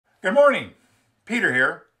Good morning. Peter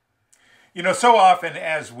here. You know, so often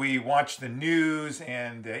as we watch the news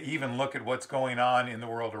and even look at what's going on in the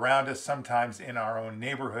world around us, sometimes in our own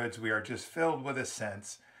neighborhoods, we are just filled with a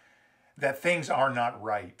sense that things are not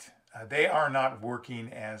right. They are not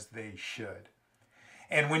working as they should.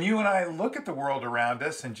 And when you and I look at the world around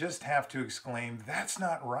us and just have to exclaim, that's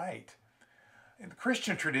not right. In the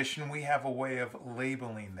Christian tradition, we have a way of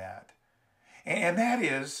labeling that. And that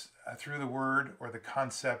is through the word or the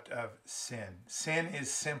concept of sin. Sin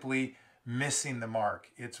is simply missing the mark.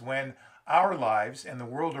 It's when our lives and the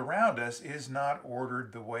world around us is not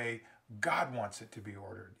ordered the way God wants it to be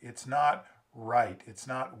ordered. It's not right. It's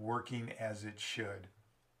not working as it should.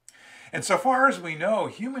 And so far as we know,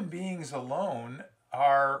 human beings alone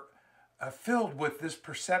are filled with this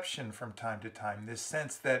perception from time to time, this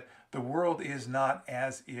sense that the world is not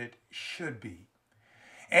as it should be.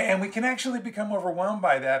 And we can actually become overwhelmed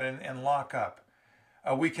by that and lock up.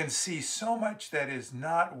 We can see so much that is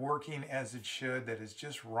not working as it should, that is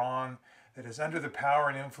just wrong, that is under the power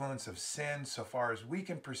and influence of sin so far as we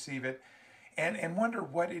can perceive it, and wonder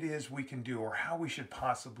what it is we can do or how we should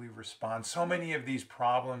possibly respond. So many of these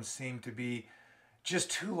problems seem to be just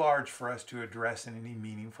too large for us to address in any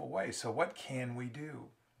meaningful way. So what can we do?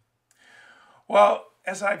 Well,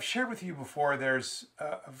 as I've shared with you before, there's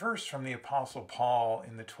a verse from the Apostle Paul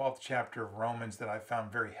in the 12th chapter of Romans that I've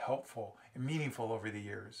found very helpful and meaningful over the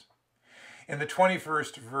years. In the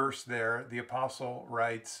 21st verse there, the Apostle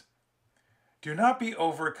writes, "Do not be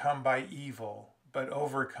overcome by evil, but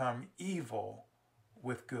overcome evil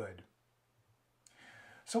with good."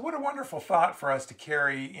 So what a wonderful thought for us to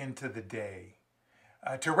carry into the day.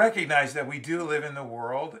 To recognize that we do live in the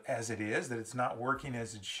world as it is, that it's not working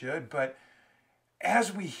as it should, but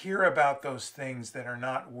as we hear about those things that are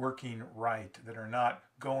not working right, that are not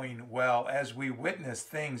going well, as we witness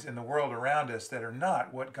things in the world around us that are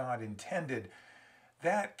not what God intended,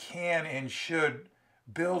 that can and should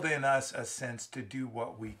build in us a sense to do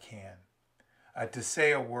what we can, to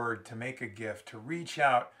say a word, to make a gift, to reach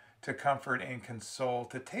out to comfort and console,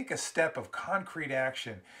 to take a step of concrete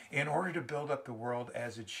action in order to build up the world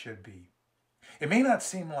as it should be. It may not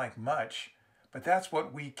seem like much, but that's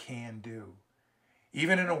what we can do.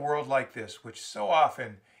 Even in a world like this, which so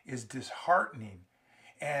often is disheartening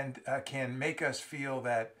and can make us feel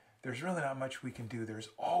that there's really not much we can do, there's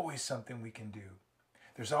always something we can do.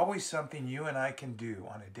 There's always something you and I can do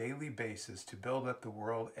on a daily basis to build up the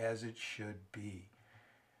world as it should be.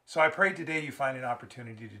 So I pray today you find an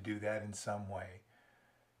opportunity to do that in some way,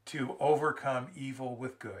 to overcome evil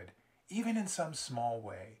with good, even in some small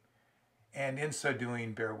way, and in so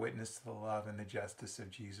doing bear witness to the love and the justice of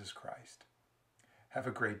Jesus Christ. Have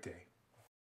a great day.